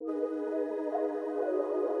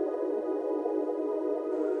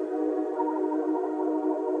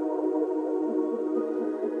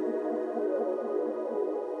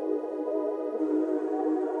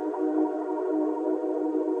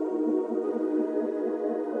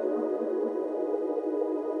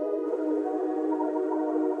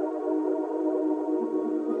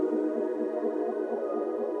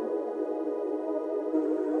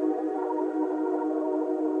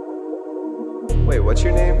what's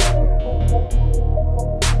your name?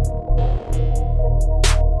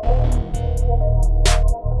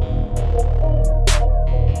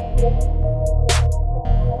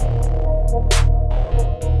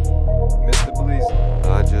 Mr. Bellizzi.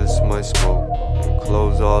 I just might smoke and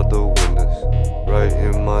close all the windows. Write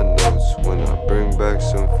in my notes when I bring back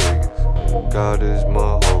some figures. God is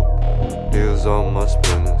my hope, heals all my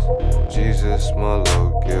splinters. Jesus my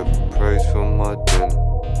Lord, give praise for my dinner.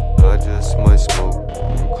 I just might smoke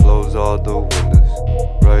and close all the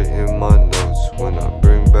windows. Write in my notes when I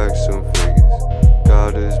bring back some figures.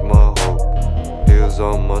 God is my hope, heals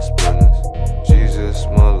all my splinters. Jesus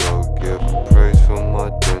my Lord, give praise for my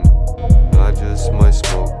dinner. I just might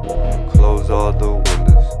smoke and close all the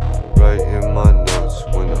windows. Write in my notes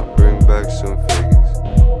when I bring back some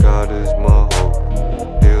figures. God is my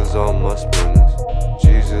hope, heals all my splinters.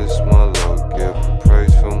 Jesus my Lord, give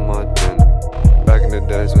praise for my dinner. Back in the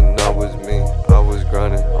days when I was me, I was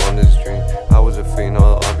grinding on this dream. I was a fiend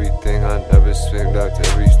on everything, I never swing back to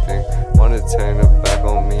everything. Wanna turn it back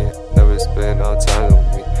on me, never spend all time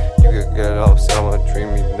with me. You could get outside my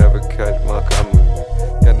dream, you never catch my comment with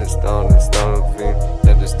me. Get this down, I'm fiend.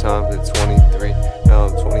 At this time, at 23, now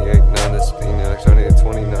I'm 28, now this fiend. Next 20 to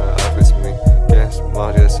 29, I miss me. Guess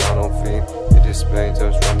my just I don't fiend. You just bang,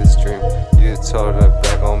 just run this dream. You told her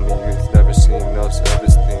back on me, you never seen no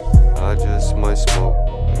self-esteem. I just might smoke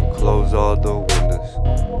and close all the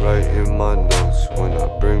windows. Write in my notes when I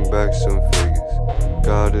bring back some figures.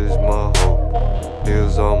 God is my hope,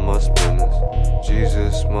 heals all my splinters.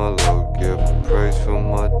 Jesus my Lord, give praise for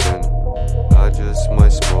my dinner. I just might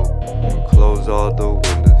smoke and close all the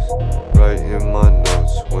windows. Write in my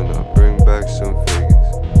notes when I bring back some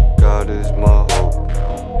figures. God is my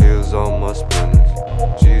hope, heals all my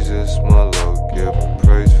splinters. Jesus my Lord, give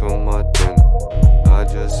praise for my dinner. I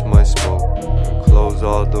just might smoke and close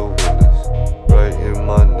all the windows. Write in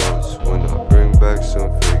my notes when I bring back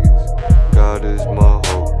some figures. God is my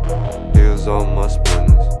hope, heals all my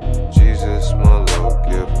splinters. Jesus my Lord,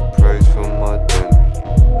 give praise for my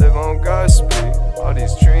dinner. Live on God's speed, all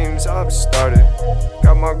these dreams I've started.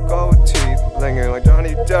 Got my gold teeth, blinging like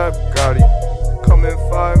Johnny Depp, Gotti. Come and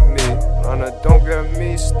find me, Lana, don't get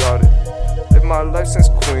me started. Live my life since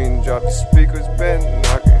Queen dropped, the speakers been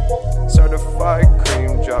knocking. Certified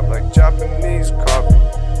cream drop like Japanese coffee.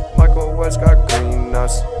 Michael West got green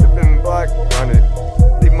nuts, dipping black on it.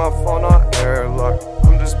 Leave my phone on airlock,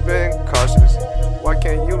 I'm just being cautious. Why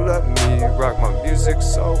can't you let me rock my music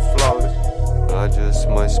so flawless? I just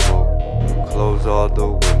might smoke and close all the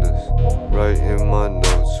windows. Write in my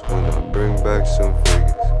notes when I bring back some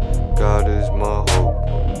figures. God is my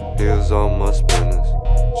hope, heals all my splinters.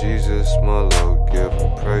 Jesus my Lord, give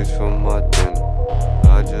praise for my dinner.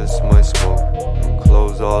 I just might smoke and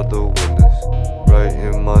close all the windows. Write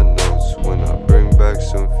in my notes when I bring back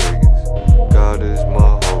some figures. God is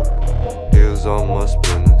my hope, heals all my